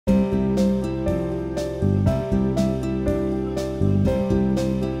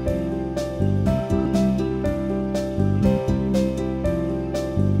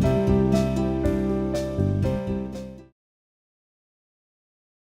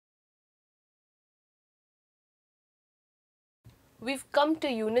we've come to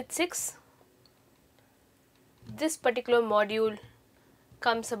Unit 6. This particular module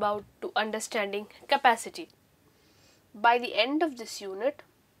comes about to understanding capacity. By the end of this unit,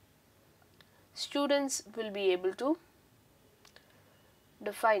 students will be able to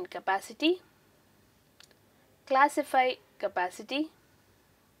define capacity, classify capacity,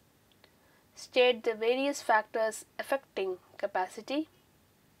 state the various factors affecting capacity,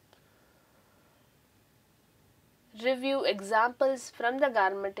 review examples from the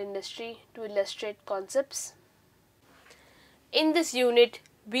garment industry to illustrate concepts. In this unit,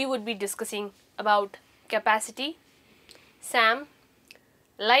 we would be discussing about capacity, SAM,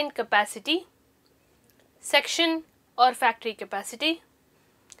 line capacity, section or factory capacity,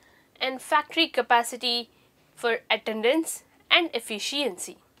 and factory capacity for attendance and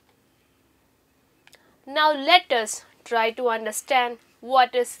efficiency. Now let us try to understand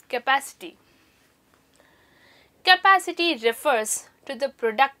what is capacity. Capacity refers to the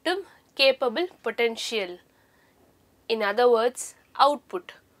productive capable potential, in other words,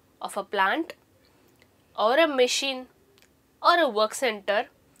 output of a plant or a machine or a work center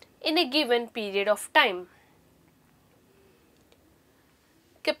in a given period of time.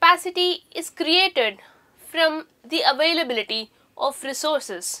 Capacity is created from the availability of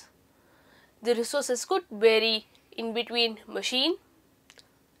resources. The resources could vary in between machine,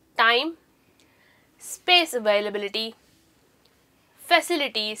 time, space availability,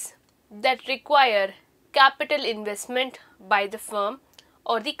 facilities that require capital investment by the firm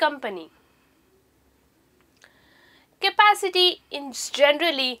or the company. Capacity is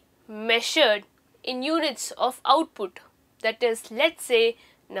generally measured in units of output, that is, let's say,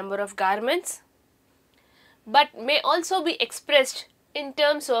 number of garments, but may also be expressed in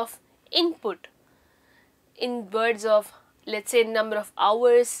terms of input, in words of, let's say, number of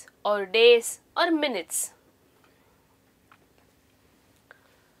hours or days or minutes.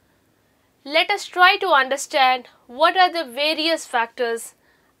 Let us try to understand what are the various factors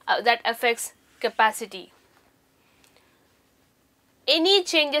that affects capacity. Any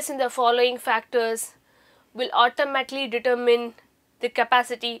changes in the following factors will automatically determine the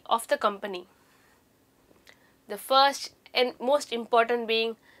capacity of the company. The first and most important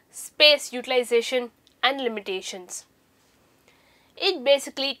being space utilization and limitations. It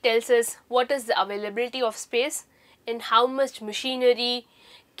basically tells us what is the availability of space and how much machinery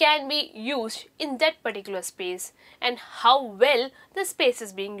can be used in that particular space and how well the space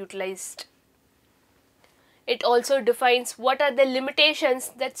is being utilized. It also defines what are the limitations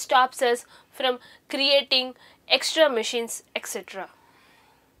that stops us from creating extra machines, etc.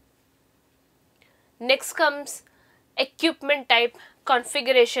 Next comes equipment type,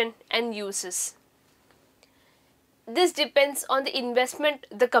 configuration and uses. This depends on the investment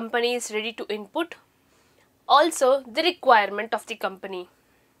the company is ready to input, also the requirement of the company.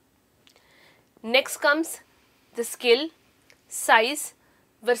 Next comes the skill, size,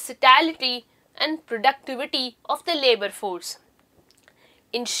 versatility and productivity of the labor force.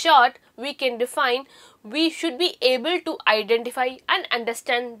 In short, we can define we should be able to identify and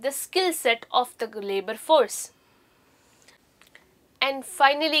understand the skill set of the labor force. And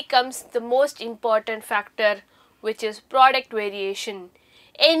finally comes the most important factor, which is product variation.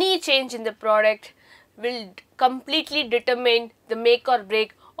 Any change in the product will completely determine the make or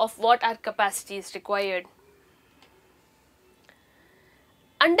break of what our capacity is required.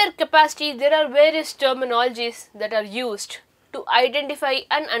 Under capacity, there are various terminologies that are used to identify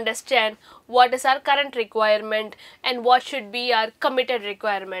and understand what is our current requirement and what should be our committed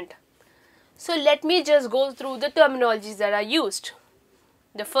requirement. So let me just go through the terminologies that are used.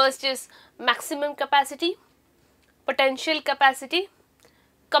 The first is maximum capacity, potential capacity,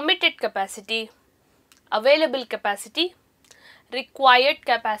 committed capacity, available capacity, required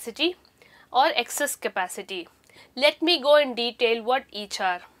capacity or excess capacity. Let me go in detail what each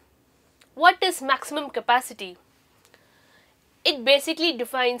are. What is maximum capacity? It basically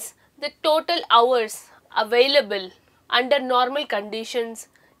defines the total hours available under normal conditions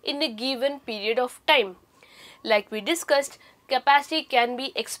in a given period of time. Like we discussed, capacity can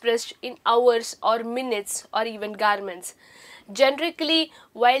be expressed in hours or minutes or even garments. Generally,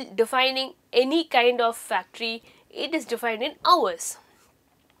 while defining any kind of factory, it is defined in hours.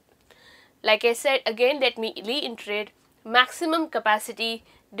 Like I said, again let me reiterate, maximum capacity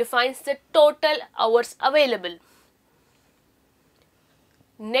defines the total hours available.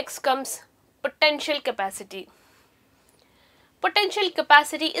 Next comes potential capacity. Potential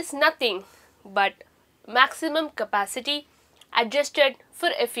capacity is nothing but maximum capacity adjusted for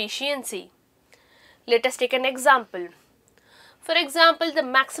efficiency. Let us take an example. For example, the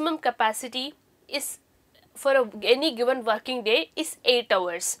maximum capacity is for any given working day is 8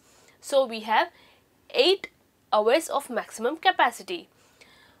 hours. So we have 8 hours of maximum capacity,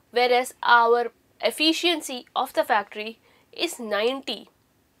 whereas our efficiency of the factory is 90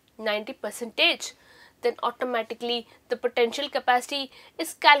 percentage. Then automatically the potential capacity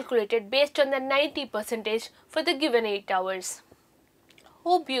is calculated based on the 90 percentage for the given 8 hours.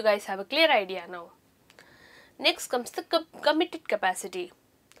 Hope you guys have a clear idea now. Next comes the committed capacity.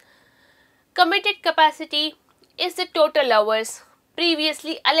 Committed capacity is the total hours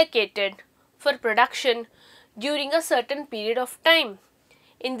previously allocated for production during a certain period of time.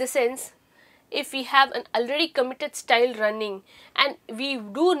 In the sense, if we have an already committed style running and we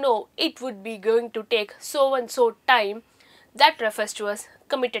do know it would be going to take so and so time, that refers to as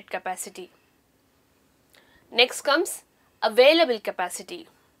committed capacity. Next comes available capacity.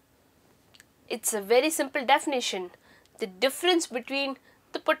 It's a very simple definition. The difference between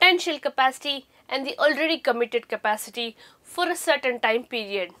the potential capacity and the already committed capacity for a certain time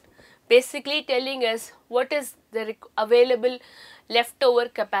period. Basically telling us what is the available leftover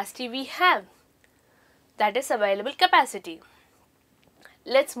capacity we have. That is available capacity.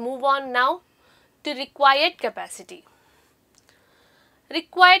 Let's move on now to required capacity.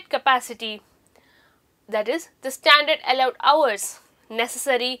 Required capacity, that is the standard allowed hours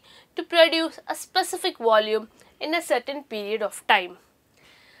necessary to produce a specific volume in a certain period of time.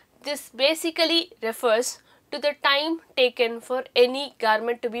 This basically refers to the time taken for any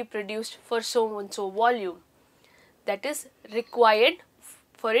garment to be produced for so and so volume, that is required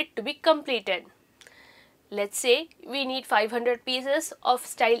for it to be completed. Let's say we need 500 pieces of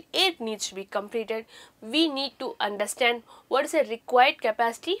style A needs to be completed. We need to understand what is the required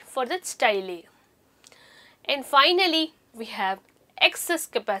capacity for that style A. And finally, we have excess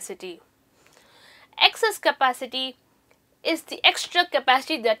capacity. Excess capacity is the extra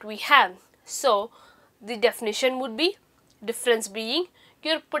capacity that we have. So, the definition would be difference being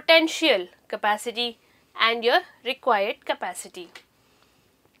your potential capacity and your required capacity.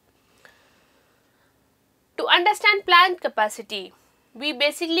 To understand planned capacity, we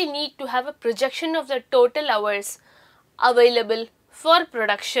basically need to have a projection of the total hours available for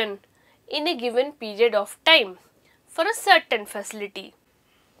production in a given period of time for a certain facility.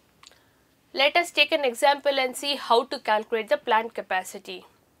 Let us take an example and see how to calculate the planned capacity.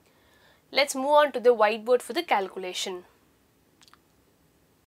 Let's move on to the whiteboard for the calculation.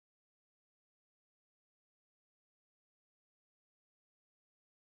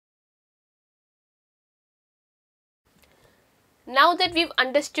 Now that we've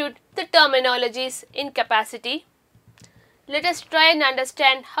understood the terminologies in capacity, let us try and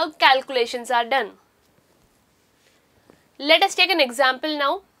understand how calculations are done. Let us take an example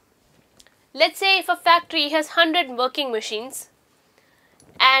now. Let's say if a factory has 100 working machines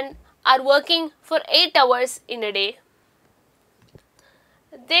and are working for 8 hours in a day.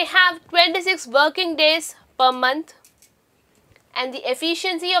 They have 26 working days per month and the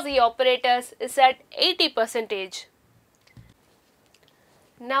efficiency of the operators is at 80%.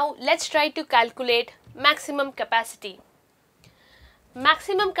 Now let's try to calculate maximum capacity.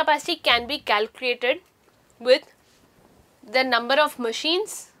 Maximum capacity can be calculated with the number of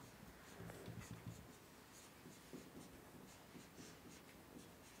machines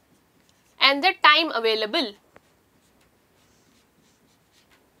and the time available.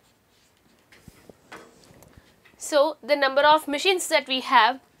 So the number of machines that we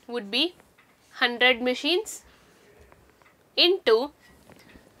have would be 100 machines into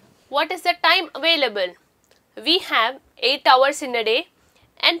what is the time available. We have 8 hours in a day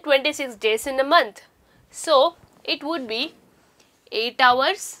and 26 days in a month. So it would be 8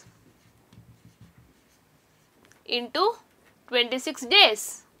 hours into 26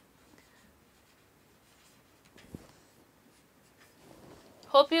 days.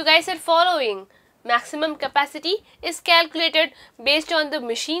 Hope you guys are following. Maximum capacity is calculated based on the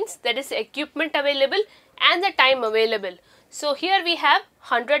machines, that is equipment available and the time available. So here we have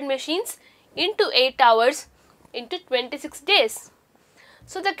 100 machines into 8 hours into 26 days.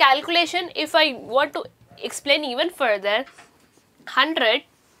 So the calculation, if I want to explain even further, 100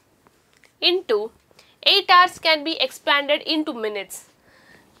 into 8 hours can be expanded into minutes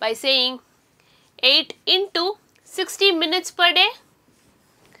by saying 8 into 60 minutes per day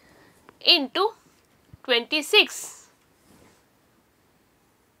into 26.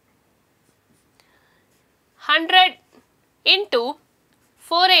 100 into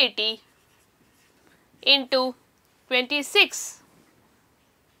 480 into 26.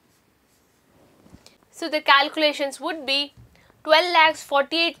 So the calculations would be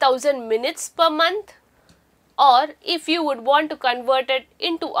 12,48,000 minutes per month, or if you would want to convert it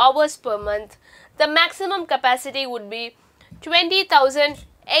into hours per month, the maximum capacity would be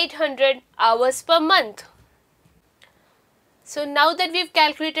 20,800 hours per month. So now that we've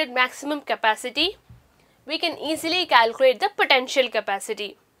calculated maximum capacity, we can easily calculate the potential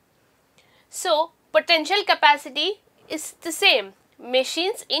capacity. So potential capacity is the same,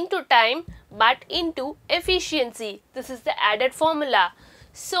 machines into time but into efficiency. This is the added formula.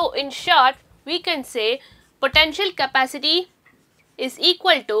 So in short, we can say potential capacity is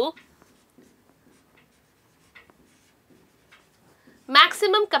equal to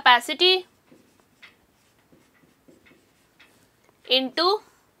maximum capacity into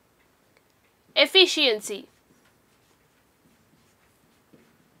efficiency.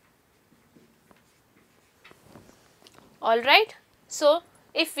 Alright, so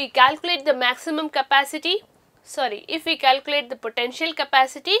if we calculate the maximum capacity, if we calculate the potential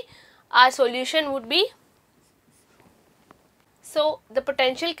capacity, our solution would be, so the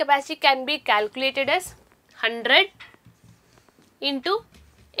potential capacity can be calculated as 100 into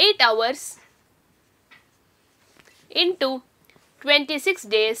 8 hours into 26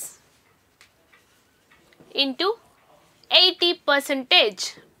 days into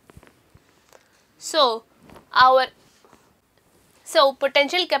 80%. So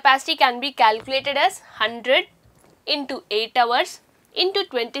potential capacity can be calculated as 100 into 8 hours into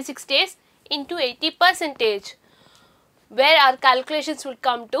 26 days into 80%, where our calculations will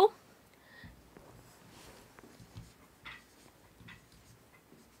come to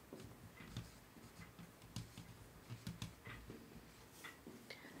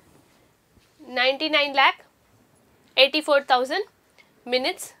 99,84,000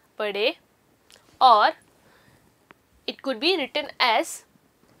 minutes per day, or it could be written as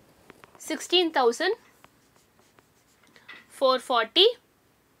 16,440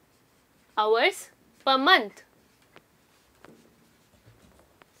 hours per month.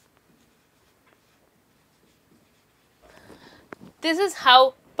 This is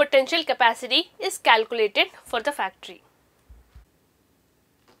how potential capacity is calculated for the factory.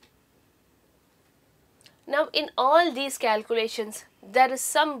 Now in all these calculations, there is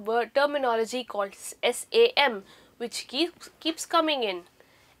some terminology called SAM which keeps coming in.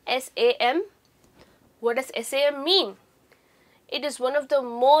 SAM, what does SAM mean? It is one of the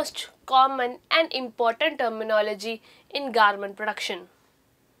most common and important terminology in garment production.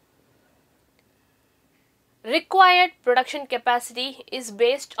 Required production capacity is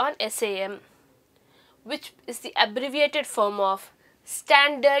based on SAM, which is the abbreviated form of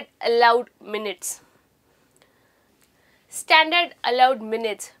Standard Allowed Minutes. Standard allowed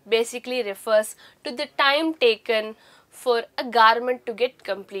minutes basically refers to the time taken for a garment to get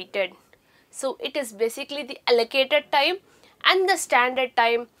completed. So it is basically the allocated time and the standard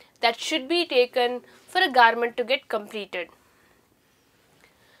time that should be taken for a garment to get completed.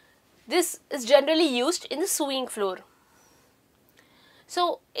 This is generally used in the sewing floor.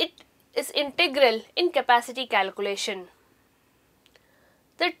 So it is integral in capacity calculation.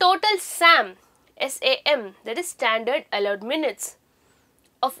 The total SAM, that is standard allowed minutes,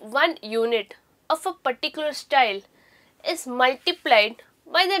 of one unit of a particular style is multiplied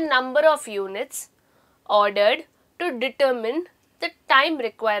by the number of units ordered to determine the time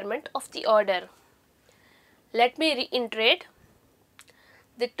requirement of the order. Let me reiterate.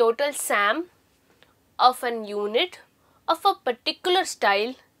 The total SAM of an unit of a particular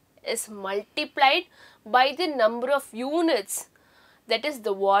style is multiplied by the number of units, that is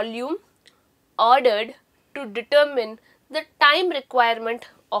the volume, ordered to determine the time requirement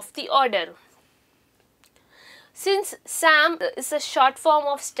of the order. Since SAM is a short form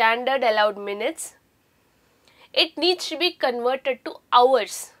of standard allowed minutes, it needs to be converted to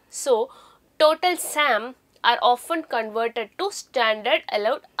hours. So total SAM are often converted to standard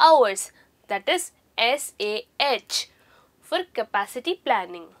allowed hours, that is SAH, for capacity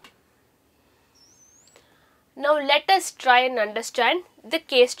planning. Now let us try and understand the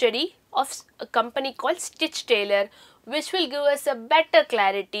case study of a company called Stitch Tailor, which will give us a better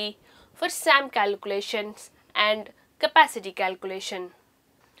clarity for SAM calculations and capacity calculation.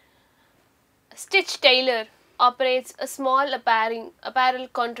 Stitch Tailor operates a small apparel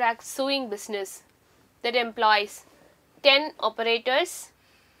contract sewing business that employs 10 operators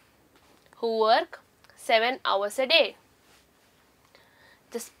who work 7 hours a day.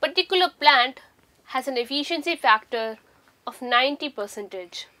 This particular plant has an efficiency factor of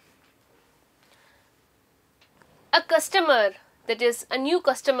 90%. A customer, that is a new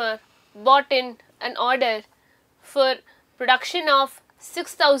customer, bought in an order for production of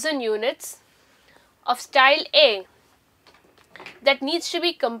 6,000 units of style A that needs to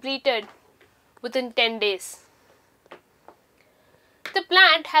be completed within 10 days. The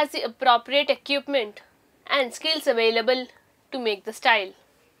plant has the appropriate equipment and skills available to make the style.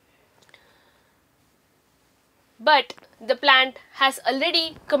 But the plant has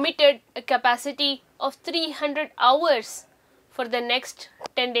already committed a capacity of 300 hours for the next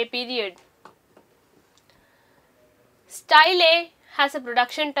 10-day period. Style A has a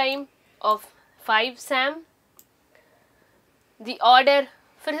production time of 5 SAM. The order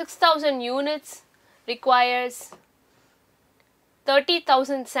for 6,000 units requires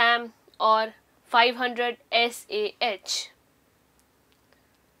 30,000 SAM or 500 SAH.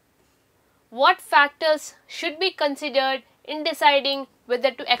 What factors should be considered in deciding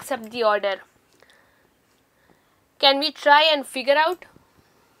whether to accept the order? Can we try and figure out?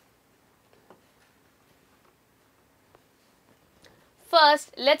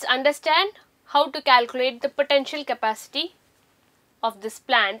 First, let's understand how to calculate the potential capacity of this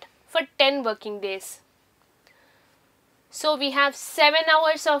plant for 10 working days. So we have 7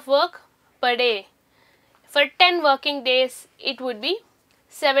 hours of work per day. For 10 working days, it would be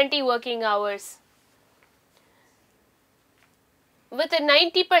 70 working hours. With a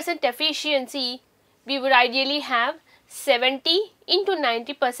 90% efficiency, we would ideally have 70 into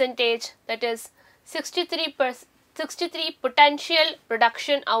 90%, that is 63 potential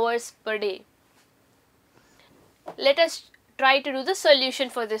production hours per day. Let us try to do the solution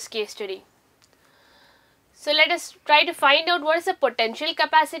for this case study. So let us try to find out what is the potential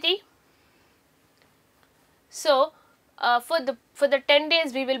capacity. So for the 10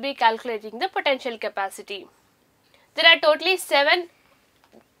 days we will be calculating the potential capacity. There are totally 7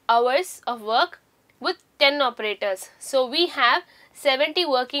 hours of work with 10 operators. So we have 70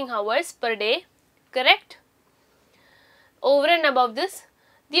 working hours per day, correct? Over and above this,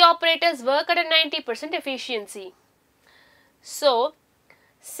 the operators work at a 90% efficiency. So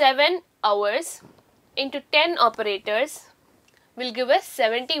 7 hours into 10 operators will give us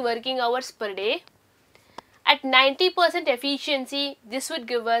 70 working hours per day. At 90% efficiency, this would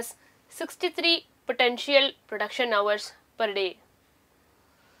give us 63 potential production hours per day.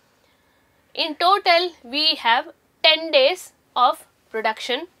 In total, we have 10 days of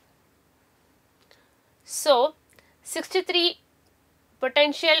production. So 63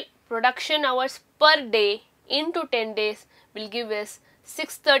 potential production hours per day into 10 days will give us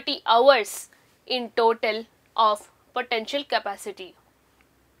 630 hours in total of potential capacity.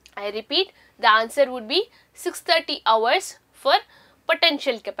 I repeat, the answer would be 630 hours for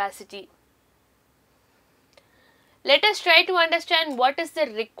potential capacity. Let us try to understand what is the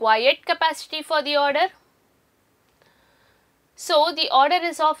required capacity for the order. So the order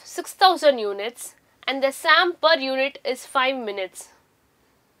is of 6,000 units and the SAM per unit is 5 minutes.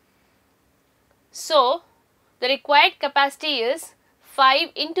 So the required capacity is 5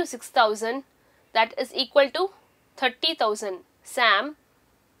 into 6,000, that is equal to 30,000 SAM,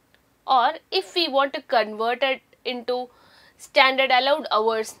 or if we want to convert it into standard allowed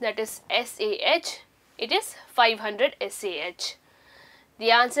hours, that is SAH, it is 500 SAH.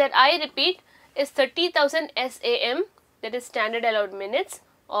 The answer, I repeat, is 30,000 SAM, that is standard allowed minutes,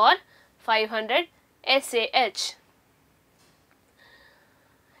 or 500 SAH.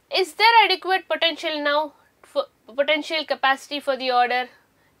 Is there adequate potential now, for potential capacity for the order?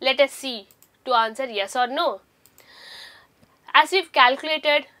 Let us see to answer yes or no. As we've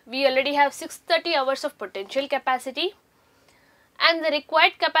calculated, we already have 630 hours of potential capacity and the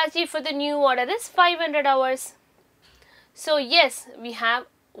required capacity for the new order is 500 hours. So yes, we have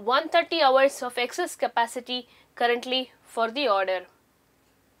 130 hours of excess capacity currently for the order.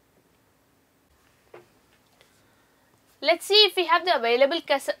 Let's see if we have the available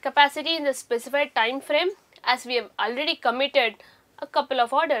capacity in the specified time frame, as we have already committed a couple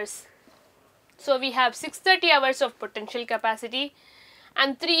of orders. So we have 630 hours of potential capacity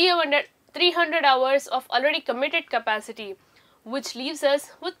and 300 hours of already committed capacity, which leaves us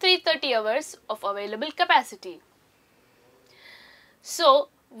with 330 hours of available capacity. So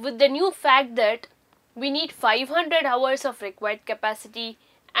with the new fact that we need 500 hours of required capacity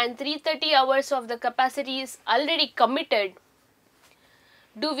and 330 hours of the capacity is already committed,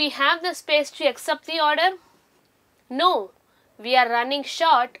 do we have the space to accept the order? No, we are running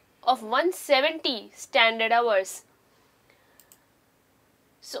short of 170 standard hours.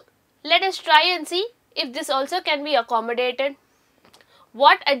 So let us try and see if this also can be accommodated.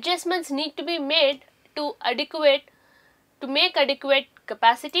 What adjustments need to be made to make adequate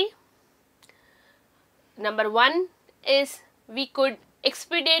capacity? Number one is we could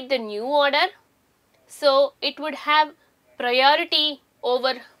expedite the new order, so it would have priority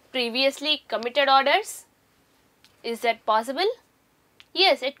over previously committed orders. Is that possible?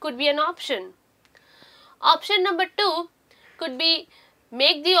 Yes, it could be an option. Option number two could be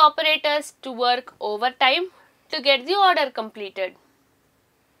make the operators to work overtime to get the order completed.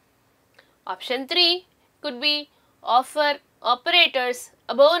 Option 3 could be offer operators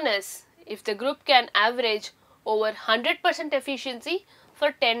a bonus if the group can average over 100% efficiency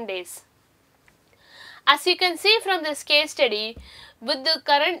for 10 days. As you can see from this case study, with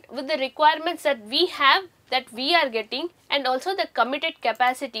the requirements that we are getting and also the committed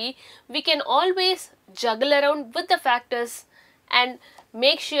capacity, we can always juggle around with the factors and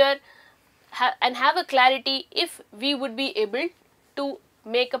make sure and have a clarity if we would be able to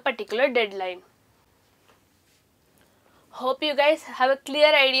make a particular deadline. Hope you guys have a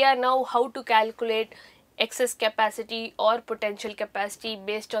clear idea now how to calculate excess capacity or potential capacity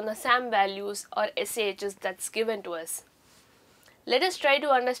based on the SAM values or SAHs that's given to us. Let us try to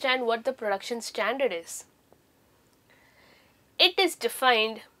understand what the production standard is. It is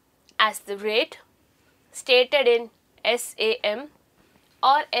defined as the rate stated in SAM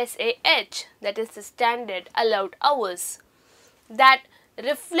or SAH, that is the standard allowed hours, that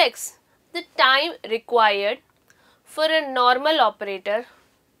reflects the time required for a normal operator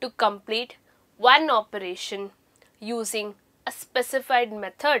to complete one operation using a specified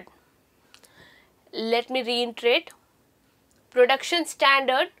method. Let me reiterate. Production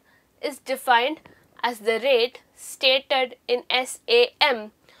standard is defined as the rate stated in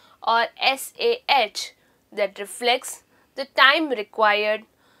SAM or SAH that reflects the time required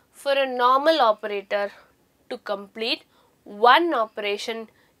for a normal operator to complete one operation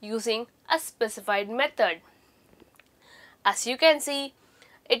using a specified method. As you can see,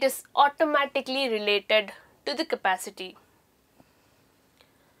 it is automatically related to the capacity.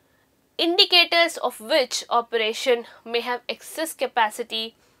 Indicators of which operation may have excess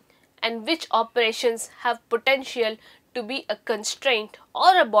capacity and which operations have potential to be a constraint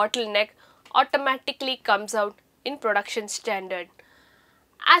or a bottleneck automatically comes out in production standard.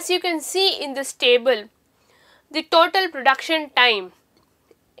 As you can see in this table, the total production time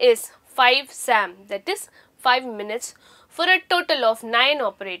is 5 SAM, that is 5 minutes for a total of 9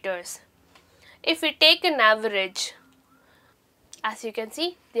 operators. If we take an average, as you can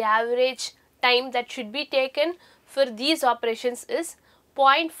see, the average time that should be taken for these operations is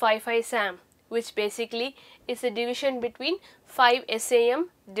 0.55 SAM, which basically is a division between 5 SAM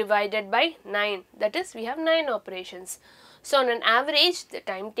divided by 9, that is we have 9 operations. So on an average, the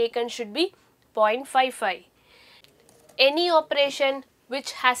time taken should be 0.55. Any operation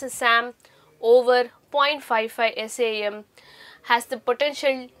which has a SAM over 0.55 SAM has the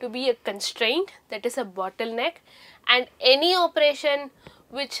potential to be a constraint, that is a bottleneck, and any operation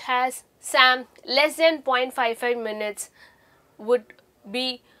which has SAM less than 0.55 minutes would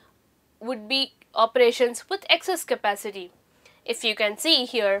be operations with excess capacity. If you can see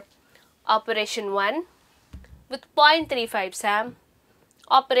here, operation 1 with 0.35 SAM,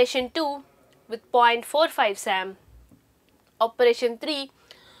 operation 2 with 0.45 SAM, operation 3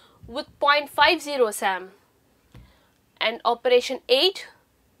 with 0.50 SAM, and operation 8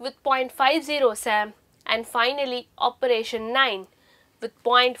 with 0.50 SAM, and finally operation 9 with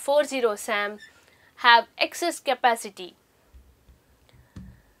 0.40 SAM have excess capacity.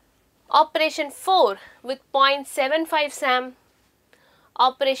 Operation 4 with 0.75 SAM,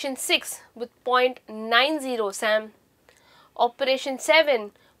 operation 6 with 0.90 SAM, operation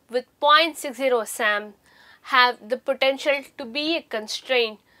 7 with 0.60 SAM have the potential to be a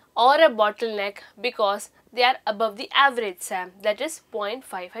constraint or a bottleneck because they are above the average SAM, that is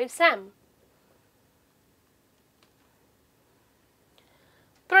 0.55 SAM.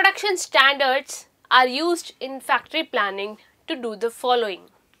 Production standards are used in factory planning to do the following.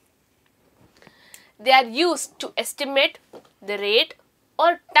 They are used to estimate the rate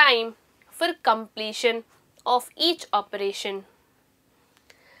or time for completion of each operation,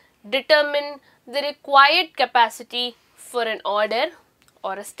 determine the required capacity for an order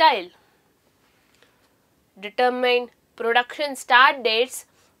or a style, determine production start dates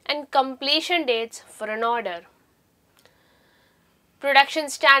and completion dates for an order. Production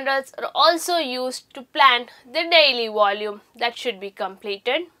standards are also used to plan the daily volume that should be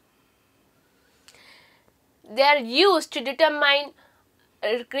completed. They are used to determine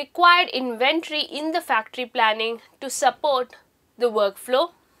required inventory in the factory planning to support the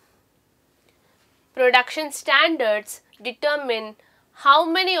workflow. Production standards determine how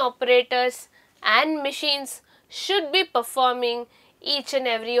many operators and machines should be performing each and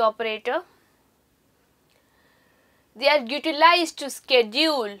every operator. They are utilized to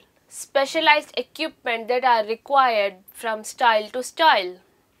schedule specialized equipment that are required from style to style.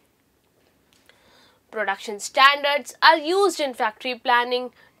 Production standards are used in factory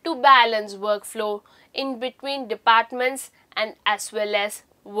planning to balance workflow in between departments and as well as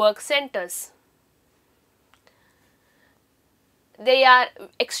work centers. They are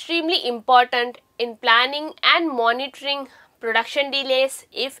extremely important in planning and monitoring production delays,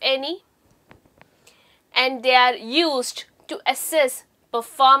 if any, and they are used to assess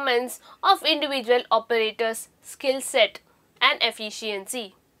performance of individual operators' skill set and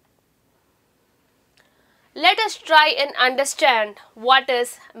efficiency. Let us try and understand what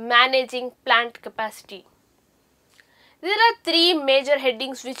is managing plant capacity. There are three major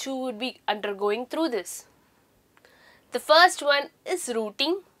headings which you would be undergoing through this. The first one is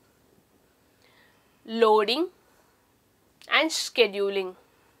routing, loading and scheduling.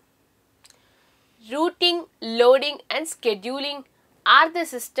 Routing, loading and scheduling are the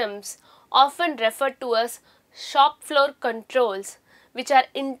systems often referred to as shop floor controls which are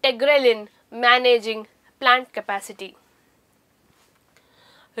integral in managing plant capacity.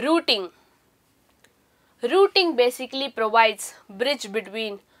 Routing. Routing basically provides bridge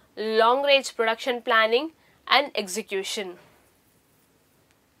between long range production planning and execution.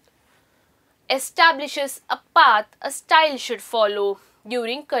 Establishes a path a style should follow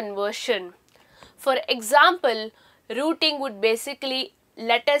during conversion. For example, routing would basically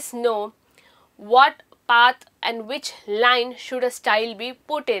let us know what path and which line should a style be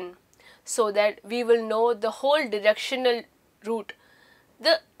put in, so that we will know the whole directional route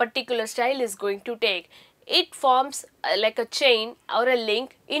the particular style is going to take. It forms like a chain or a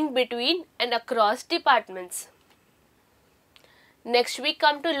link in between and across departments. Next we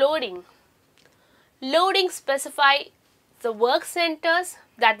come to loading. Loading specifies the work centers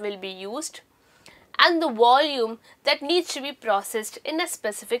that will be used and the volume that needs to be processed in a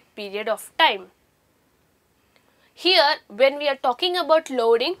specific period of time. Here, when we are talking about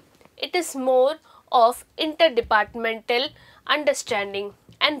loading, it is more of interdepartmental understanding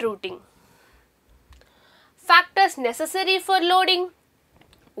and routing. Factors necessary for loading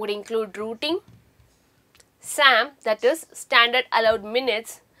would include routing, SAM, that is standard allowed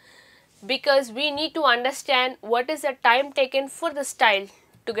minutes, because we need to understand what is the time taken for the style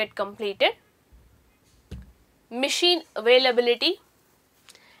to get completed, machine availability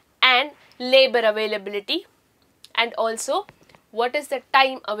and labor availability, and also what is the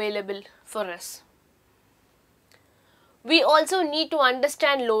time available for us. We also need to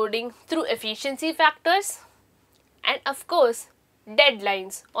understand loading through efficiency factors and of course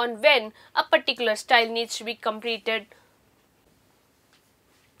deadlines on when a particular style needs to be completed.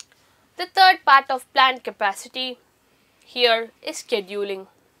 The third part of plant capacity here is scheduling.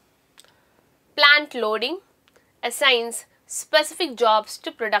 Plant loading assigns specific jobs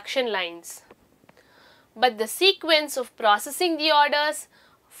to production lines, but the sequence of processing the orders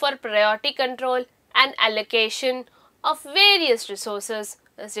for priority control and allocation of various resources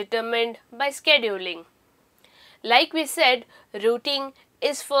is determined by scheduling. Like we said, routing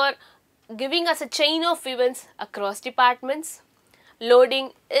is for giving us a chain of events across departments.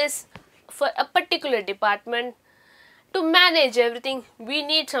 Loading is for a particular department. To manage everything, we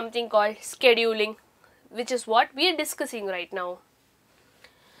need something called scheduling, which is what we are discussing right now.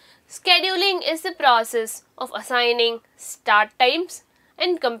 Scheduling is the process of assigning start times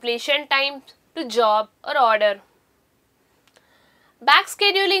and completion times to job or order. Back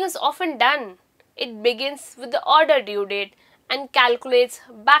scheduling is often done. It begins with the order due date and calculates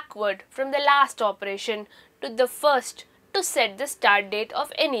backward from the last operation to the first to set the start date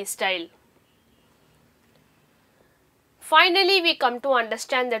of any style. Finally, we come to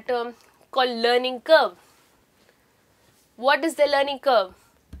understand the term called learning curve. What is the learning curve?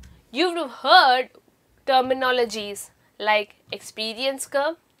 You've heard terminologies like experience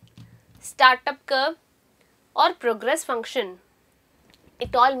curve, startup curve or progress function.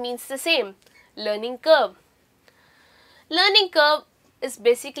 It all means the same, learning curve. Learning curve is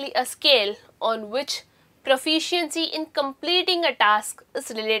basically a scale on which proficiency in completing a task is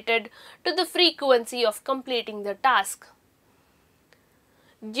related to the frequency of completing the task.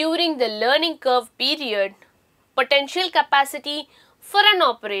 During the learning curve period, potential capacity for an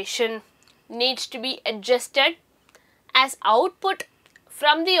operation needs to be adjusted as output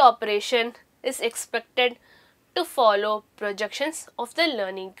from the operation is expected to follow projections of the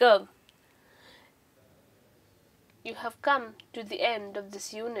learning curve. You have come to the end of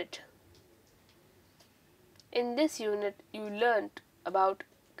this unit. In this unit, you learnt about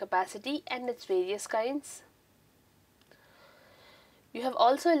capacity and its various kinds. You have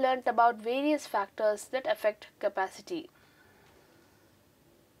also learnt about various factors that affect capacity.